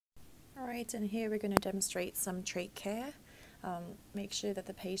Alright, and here we're going to demonstrate some trach care. Make sure that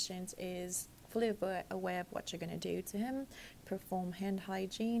the patient is fully aware of what you're going to do to him. Perform hand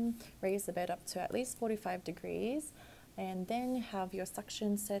hygiene, raise the bed up to at least 45 degrees, and then have your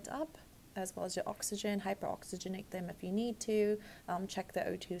suction set up, as well as your oxygen, hyperoxygenate them if you need to, check the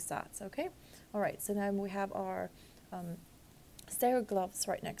O2 sats, okay? Alright, so now we have our sterile gloves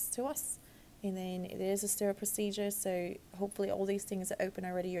right next to us. And then it is a sterile procedure, so hopefully all these things are open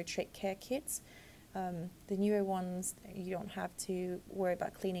already, your trach care kits. The newer ones, you don't have to worry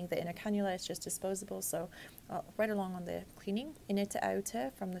about cleaning the inner cannula, it's just disposable. So right along on the cleaning, inner to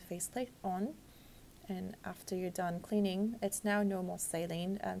outer from the faceplate on. And after you're done cleaning, it's now normal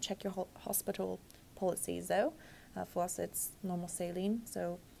saline. Check your hospital policies though. For us it's normal saline,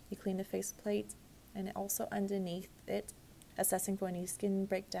 so you clean the faceplate and also underneath it, assessing for any skin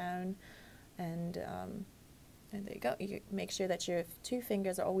breakdown. And there you go. You make sure that your two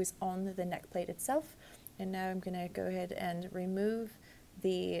fingers are always on the neck plate itself. And now I'm going to go ahead and remove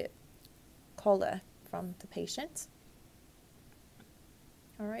the collar from the patient.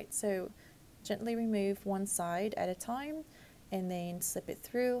 Alright, so gently remove one side at a time and then slip it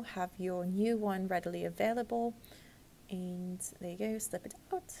through. Have your new one readily available. And there you go, slip it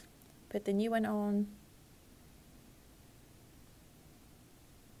out. Put the new one on.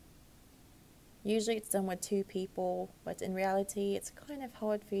 Usually it's done with two people, but in reality it's kind of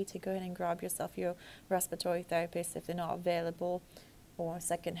hard for you to go ahead and grab yourself your respiratory therapist if they're not available, or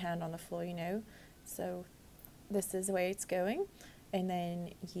second hand on the floor, you know. So this is the way it's going. And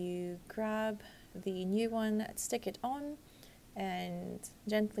then you grab the new one, stick it on, and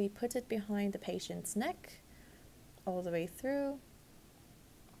gently put it behind the patient's neck all the way through.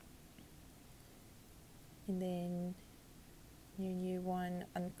 And then your new one,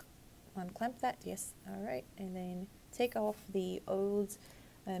 unclamp that, yes, alright, and then take off the old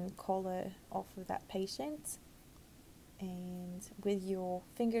collar off of that patient, and with your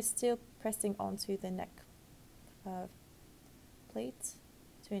fingers still pressing onto the neck plate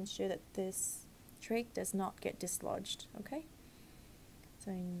to ensure that this trach does not get dislodged, okay?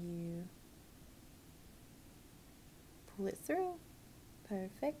 So you pull it through,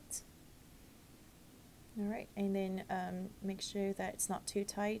 perfect. Alright, and then make sure that it's not too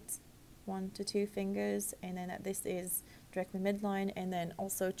tight, 1 to 2 fingers, and then that this is directly midline, and then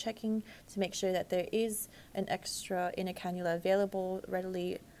also checking to make sure that there is an extra inner cannula available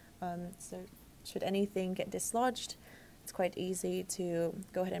readily, so should anything get dislodged, it's quite easy to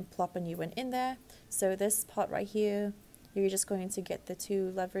go ahead and plop a new one in there. So this part right here, you're just going to get the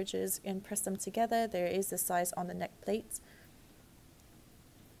two leverages and press them together. There is the size on the neck plate.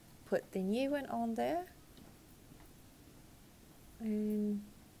 Put the new one on there, and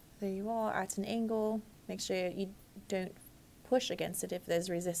there you are at an angle. Make sure you don't push against it if there's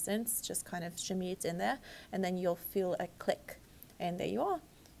resistance, just kind of shimmy it in there, and then you'll feel a click, and there you are,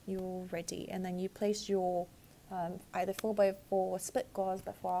 you're ready. And then you place your either 4x4 split gauze,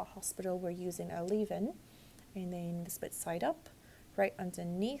 but for our hospital we're using a leave-in, and then the split side up right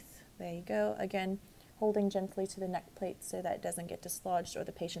underneath. There you go, again holding gently to the neck plate so that it doesn't get dislodged or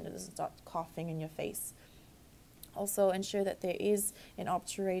the patient doesn't start coughing in your face. Also ensure that there is an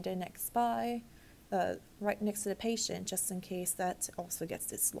obturator next by, right next to the patient, just in case that also gets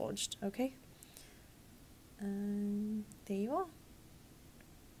dislodged, okay? There you are.